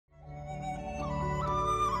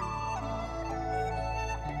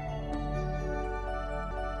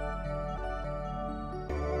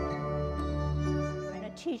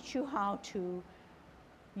teach you how to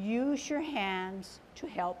use your hands to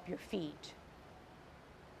help your feet.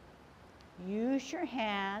 Use your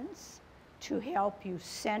hands to help you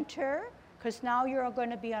center, because now you're going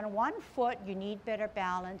to be on one foot, you need better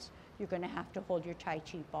balance, you're going to have to hold your Tai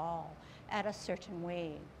Chi ball at a certain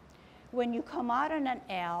way. When you come out on an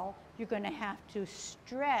L, you're going to have to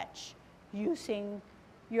stretch using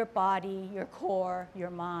your body, your core, your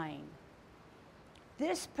mind.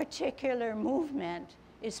 This particular movement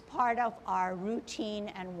is part of our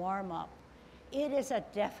routine and warm-up. It is a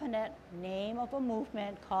definite name of a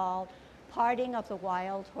movement called parting of the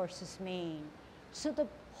wild horse's mane. So the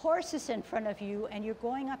horse is in front of you and you're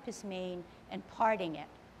going up his mane and parting it,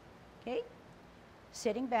 okay?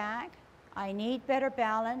 Sitting back, I need better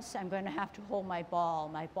balance, I'm going to have to hold my ball.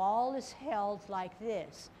 My ball is held like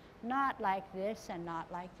this, not like this and not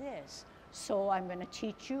like this. So I'm going to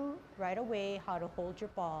teach you right away how to hold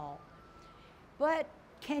your ball. But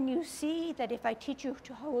can you see that if I teach you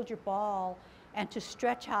to hold your ball and to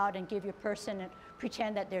stretch out and give your person,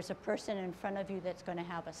 pretend that there's a person in front of you that's going to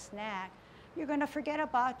have a snack, you're going to forget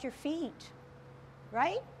about your feet,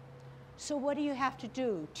 right? So what do you have to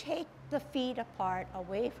do? Take the feet apart,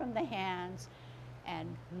 away from the hands,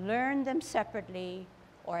 and learn them separately,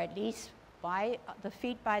 or at least by the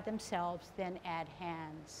feet by themselves, then add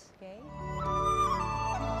hands, okay?